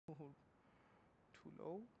too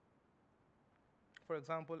low, for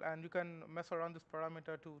example, and you can mess around this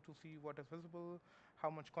parameter to see what is visible, how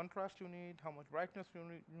much contrast you need, how much brightness you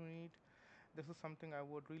need. This is something I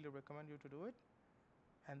would really recommend you to do it.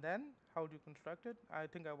 And then how do you construct it? I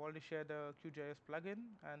think I've already shared the QGIS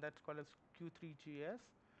plugin, and that's called as Q3GS.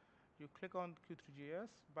 You click on Q3GS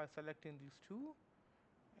by selecting these two,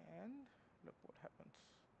 and look what happens.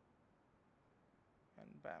 And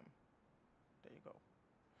bam, there you go.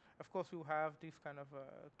 Of course, you have these kind of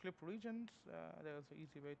clip regions. There's an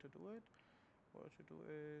easy way to do it. What you do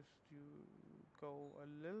is you go a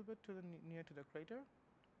little bit to the near to the crater,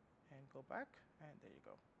 and go back, and there you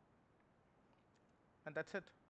go. And that's it.